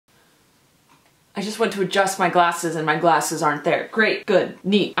I just went to adjust my glasses and my glasses aren't there. Great, good,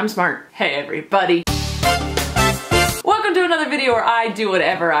 neat, I'm smart. Hey everybody. Welcome to another video where I do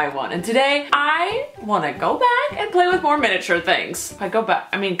whatever I want, and today I want to go back and play with more miniature things. If I go back,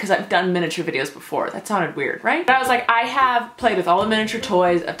 I mean, because I've done miniature videos before. That sounded weird, right? But I was like, I have played with all the miniature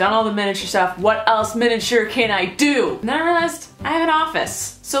toys, I've done all the miniature stuff, what else miniature can I do? And then I realized I have an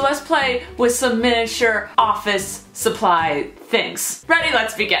office. So let's play with some miniature office supply things. Ready?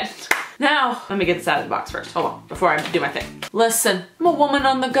 Let's begin. Now, let me get this out of the box first. Hold on, before I do my thing. Listen, I'm a woman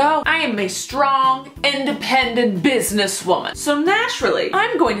on the go. I am a strong, independent businesswoman. So naturally,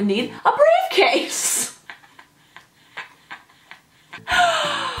 I'm going to need a briefcase.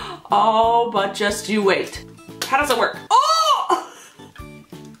 Oh, but just you wait. How does it work? Oh!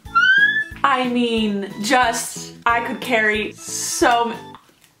 I mean, I could carry so many.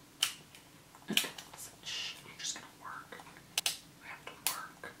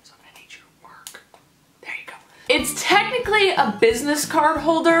 It's technically a business card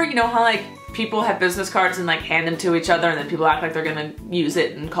holder. You know how like people have business cards and like hand them to each other and then people act like they're gonna use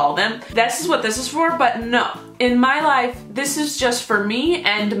it and call them. This is what this is for, but no. In my life, this is just for me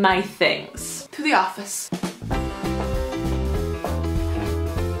and my things. To the office.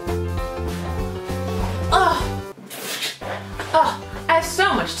 Oh, I have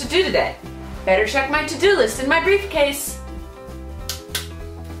so much to do today. Better check my to-do list in my briefcase.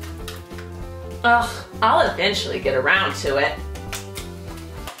 Ugh, I'll eventually get around to it.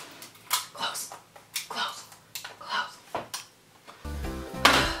 Close, close, close.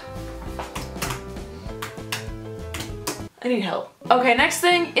 I need help. Okay, next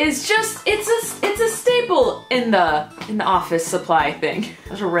thing is just, it's a staple in the office supply thing.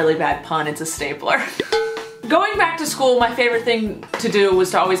 That's a really bad pun, it's a stapler. Going back to school, my favorite thing to do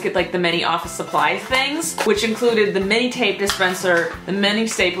was to always get like the mini office supply things, which included the mini tape dispenser, the mini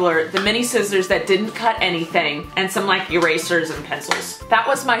stapler, the mini scissors that didn't cut anything, and some like erasers and pencils. That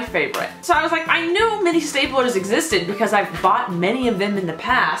was my favorite. So I was like, I knew mini staplers existed because I've bought many of them in the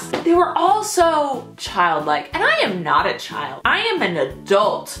past. They were all so childlike, and I am not a child. I am an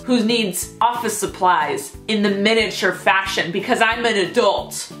adult who needs office supplies in the miniature fashion because I'm an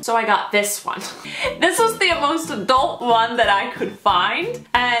adult. So I got this one. This was the most adult one that I could find,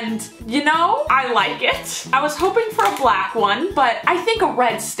 and you know, I like it. I was hoping for a black one, but I think a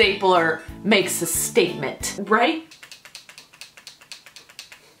red stapler makes a statement, right?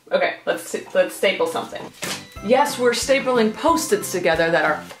 Okay, let's staple something. Yes, we're stapling Post-its together that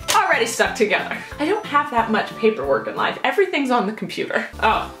are already stuck together. I don't have that much paperwork in life. Everything's on the computer.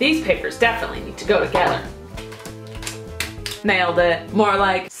 Oh, these papers definitely need to go together. Nailed it. More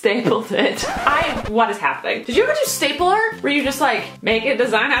like stapled it. What is happening? Did you ever do staple art? Where you just like make a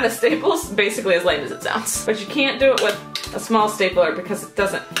design out of staples? Basically as lame as it sounds. But you can't do it with a small stapler because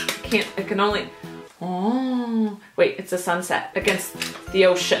it can only, oh, wait, it's a sunset against the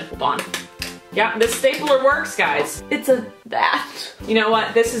ocean. Hold on. Yeah, this stapler works, guys. It's that. You know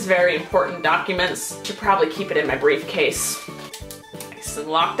what? This is very important documents. Should probably keep it in my briefcase. And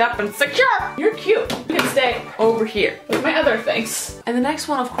locked up and secure. You're cute. You can stay over here with my other things. And the next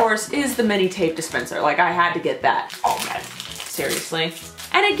one, of course, is the mini tape dispenser. Like, I had to get that. Oh man, seriously.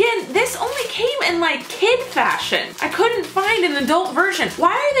 And again, this only came in like kid fashion. I couldn't find an adult version.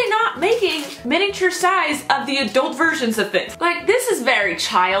 Why are they not making miniature size of the adult versions of things? Like, this is very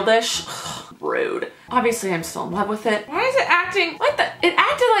childish. Rude. Obviously, I'm still in love with it. Why is it acting like that? It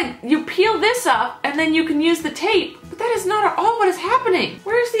acted like you peel this up and then you can use the tape. But that is not at all what is happening.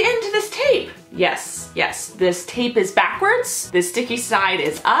 Where's the end to this tape? Yes, this tape is backwards. The sticky side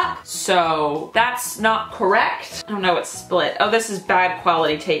is up. So that's not correct. Oh no, it's split. Oh, this is bad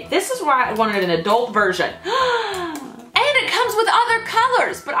quality tape. This is why I wanted an adult version. And it comes with other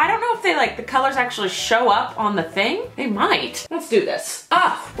colors, but I don't know if the colors actually show up on the thing. They might. Let's do this.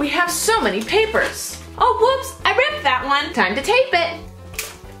 Ah, we have so many papers. Oh, whoops, I ripped that one. Time to tape it.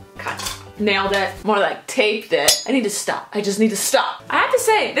 Cut. Nailed it. More like taped it. I need to stop. I just need to stop. I have to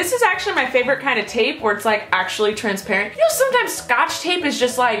say, this is actually my favorite kind of tape where it's like actually transparent. You know, sometimes Scotch tape is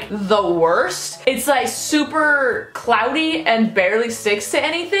just like the worst. It's like super cloudy and barely sticks to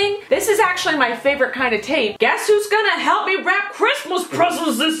anything. This is actually my favorite kind of tape. Guess who's gonna help me wrap Christmas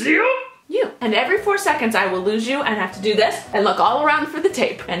presents this year? You. And every 4 seconds I will lose you and have to do this and look all around for the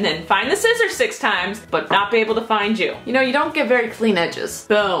tape and then find the scissors 6 times but not be able to find you. You know, you don't get very clean edges.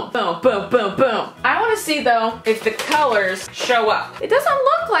 Boom, boom, boom, boom, boom. I want to see though if the colors show up. It doesn't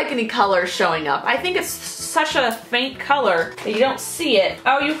look like any colors showing up. I think it's such a faint color that you don't see it.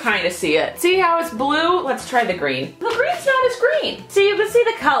 Oh, you kind of see it. See how it's blue? Let's try the green. The green's not as green. See, you can see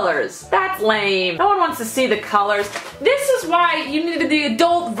the colors. That's lame. No one wants to see the colors. This is why you needed the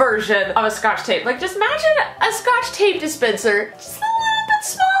adult version of a Scotch tape. Like, just imagine a Scotch tape dispenser just a little bit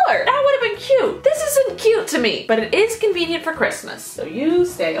smaller. That would have been cute. This isn't cute to me, but it is convenient for Christmas. So you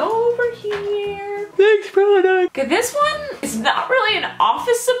stay over here. Thanks, product. Okay, this one is not really an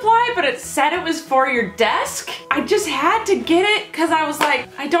office supply, but it said it was for your desk. I just had to get it because I was like,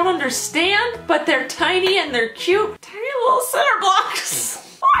 I don't understand, but they're tiny and they're cute. Tiny little cinder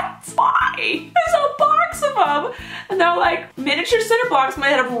blocks. What? Why? There's a box of them. And they're like miniature cinder blocks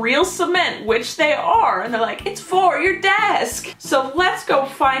made out of real cement, which they are. And they're like, it's for your desk. So let's go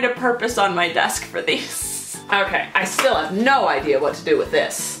find a purpose on my desk for these. Okay, I still have no idea what to do with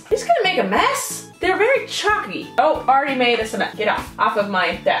this. It's gonna make a mess. They're very chalky. Oh, already made a cement. Get off of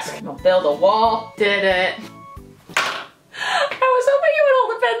my desk. I'm gonna build a wall. Did it. I was hoping you would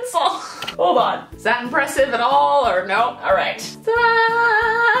hold a pencil. Hold on. Is that impressive at all or no? All right.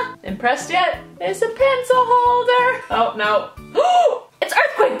 Ta-da! Impressed yet? It's a pencil holder. Oh, no. It's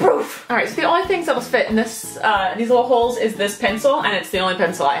earthquake proof. All right, so the only things that'll fit in this, these little holes is this pencil, and it's the only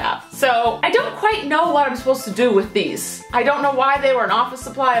pencil I have. So I don't quite know what I'm supposed to do with these. I don't know why they were an office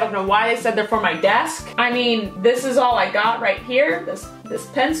supply. I don't know why they said they're for my desk. I mean, this is all I got right here. This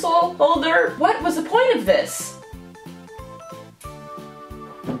pencil holder. What was the point of this?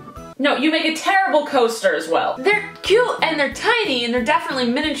 No, you make a terrible coaster as well. They're cute and they're tiny and they're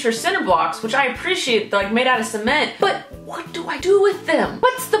definitely miniature cinder blocks, which I appreciate. They're like made out of cement, but what do I do with them?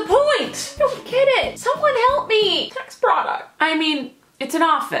 What's the point? I don't get it. Someone help me. Next product. I mean, it's an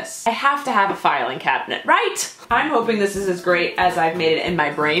office. I have to have a filing cabinet, right? I'm hoping this is as great as I've made it in my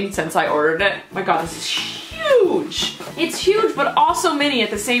brain since I ordered it. My God, this is huge. It's huge, but also mini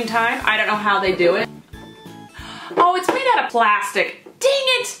at the same time. I don't know how they do it. Oh, it's made out of plastic. Dang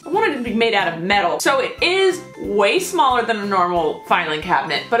it! I wanted it to be made out of metal. So it is way smaller than a normal filing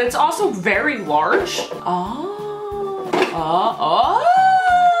cabinet, but it's also very large.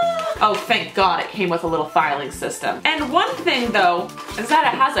 Oh, thank God it came with a little filing system. And one thing though, is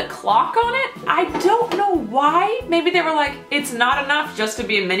that it has a clock on it. I don't know why. Maybe they were like, it's not enough just to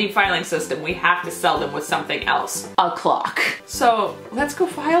be a mini filing system. We have to sell them with something else. A clock. So let's go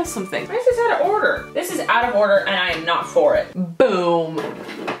file something. Why is this out of order? This is out of order and I am not for it. Boom.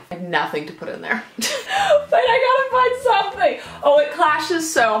 I have nothing to put in there. But I gotta find something. Oh, it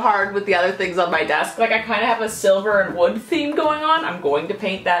clashes so hard with the other things on my desk. Like I kind of have a silver and wood theme going on. I'm going to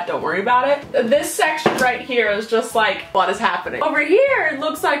paint that, don't worry about it. This section right here is just like, what is happening? Over here, it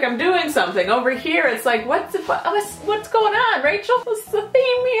looks like I'm doing something. Over here, it's like, what's going on, Rachel? What's the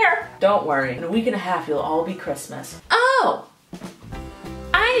theme here? Don't worry, in a week and a half, you'll all be Christmas. Oh,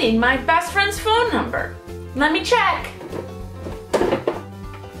 I need my best friend's phone number. Let me check.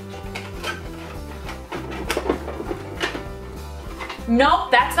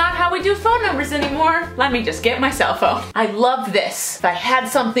 Nope, that's not how we do phone numbers anymore. Let me just get my cell phone. I love this. If I had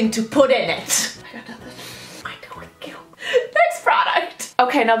something to put in it. I got nothing. I don't kill. Next product.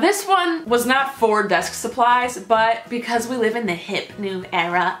 Okay, now this one was not for desk supplies, but because we live in the hip new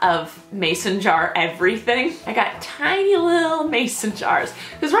era of mason jar everything, I got tiny little mason jars.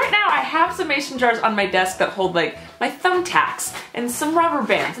 Because right now I have some mason jars on my desk that hold like my thumbtacks and some rubber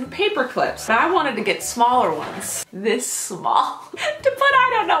bands and paper clips. But I wanted to get smaller ones. This small. To put I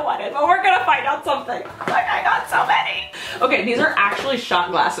don't know what in, but we're gonna find out something. Like I got so many. Okay, these are actually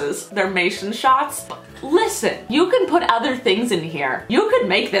shot glasses. They're mason shots. Listen, you can put other things in here. You could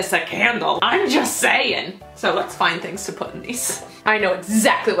make this a candle. I'm just saying. So let's find things to put in these. I know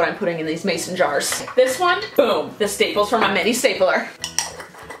exactly what I'm putting in these mason jars. This one, boom. The staples from my mini stapler.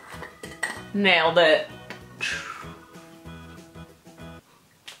 Nailed it.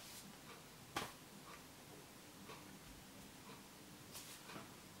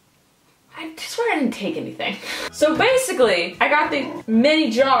 I swear I didn't take anything. So basically, I got these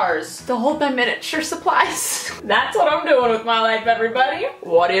mini jars to hold my miniature supplies. That's what I'm doing with my life, everybody.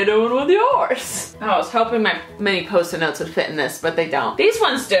 What are you doing with yours? Oh, I was hoping my mini post-it notes would fit in this, but they don't. These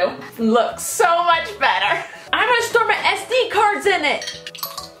ones do. Look so much better. I'm gonna store my SD cards in it.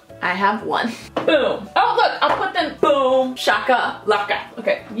 I have one. Boom. Oh, look, I'll put them, boom, shaka, laka.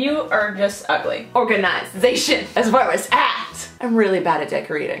 Okay, you are just ugly. Organization is where it's at. I'm really bad at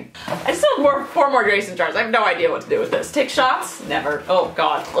decorating. I still have four more Jason jars. I have no idea what to do with this. Take shots? Never. Oh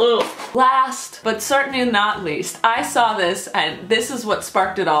God. Ugh. Last, but certainly not least, I saw this and this is what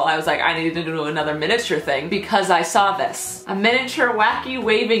sparked it all. I was like, I need to do another miniature thing because I saw this. A miniature wacky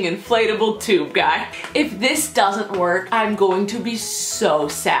waving inflatable tube guy. If this doesn't work, I'm going to be so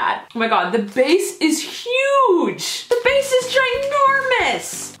sad. Oh my God, the base is huge. The base is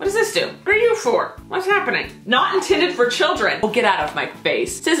ginormous. What does this do? What are you for? What's happening? Not intended for children. get out of my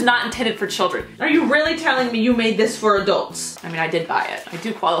face. This is not intended for children. Are you really telling me you made this for adults? I mean, I did buy it. I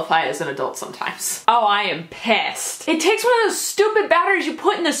do qualify as an adult sometimes. Oh, I am pissed. It takes one of those stupid batteries you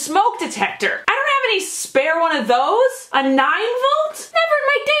put in the smoke detector. I don't have any spare one of those. A 9 volt? Never in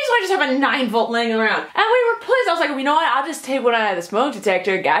my days will I just have a 9 volt laying around. And we replaced, I was like, well, you know what? I'll just take one out of the smoke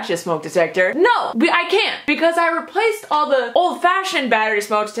detector. Gotcha, smoke detector. No, I can't, because I replaced all the old-fashioned battery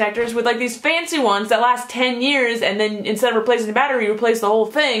smoke detectors with like these fancy ones that last 10 years, and then instead of replacing the battery, you replace the whole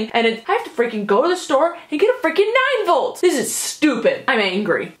thing, and I have to freaking go to the store and get a freaking 9 volt. This is stupid. I'm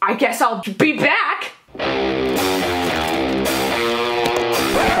angry. I guess I'll be back.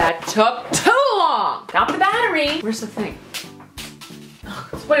 That took too long. Not the battery. Where's the thing?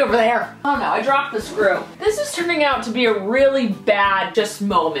 It's way over there. Oh no, I dropped the screw. This is turning out to be a really bad just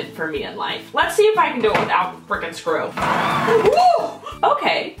moment for me in life. Let's see if I can do it without the freaking screw. Woo!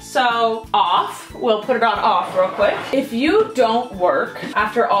 Okay, so off. We'll put it on off real quick. If you don't work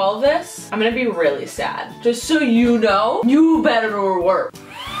after all of this, I'm gonna be really sad. Just so you know, you better work.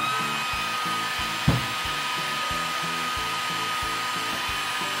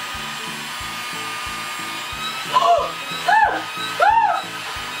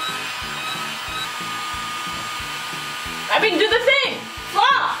 I mean, do the thing!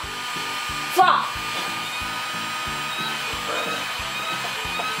 Flop! Flop!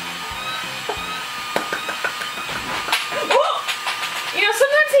 You know,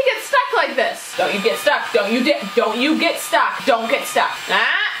 sometimes he gets stuck like this. Don't you get stuck. Don't you get stuck. Don't get stuck.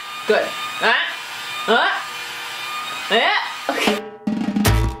 Ah! Good. Ah! Yeah! Okay.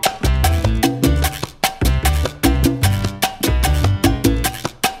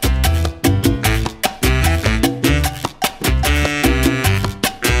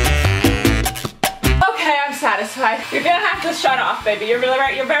 Satisfied. You're gonna have to shut off, baby. You're really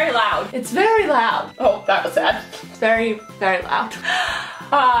right. You're very loud. It's very loud. Oh, that was sad. It's very, very loud.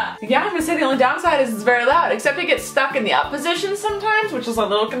 Yeah, I'm gonna say the only downside is it's very loud, except it gets stuck in the up position sometimes, which is a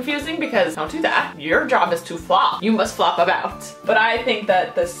little confusing because don't do that. Your job is to flop. You must flop about. But I think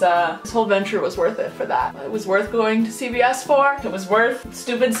that this whole venture was worth it for that. It was worth going to CVS for. It was worth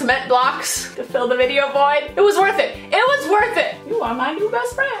stupid cement blocks to fill the video void. It was worth it. It was worth it. You are my new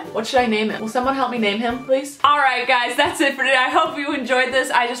best friend. What should I name him? Will someone help me name him, please? Alright guys, that's it for today. I hope you enjoyed this.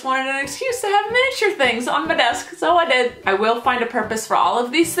 I just wanted an excuse to have miniature things on my desk, so I did. I will find a purpose for all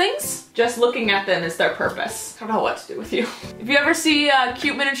of these things. Just looking at them is their purpose. I don't know what to do with you. If you ever see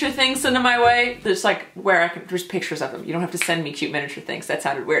cute miniature things sent in my way, there's like there's pictures of them. You don't have to send me cute miniature things. That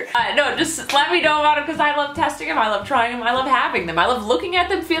sounded weird. No, just let me know about them because I love testing them. I love trying them. I love having them. I love looking at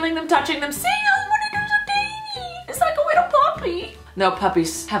them, feeling them, touching them, seeing oh, what are so tiny. It's like a little puppy. No,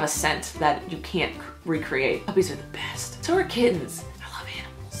 puppies have a scent that you can't recreate. Puppies are the best. So are kittens. I love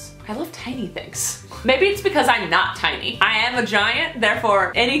animals. I love tiny things. Maybe it's because I'm not tiny. I am a giant,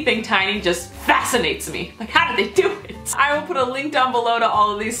 therefore anything tiny just fascinates me. Like, how did they do it? I will put a link down below to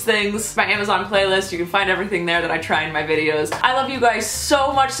all of these things. My Amazon playlist, you can find everything there that I try in my videos. I love you guys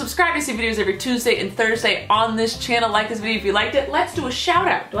so much. Subscribe to see videos every Tuesday and Thursday on this channel. Like this video if you liked it. Let's do a shout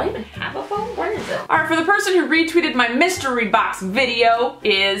out. Do I even have a phone? Where is it? Alright, for the person who retweeted my mystery box video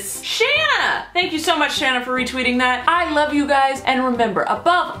is Shanna. Thank you so much, Shanna, for retweeting that. I love you guys, and remember,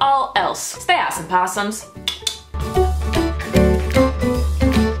 above all else, stay awesome, possums.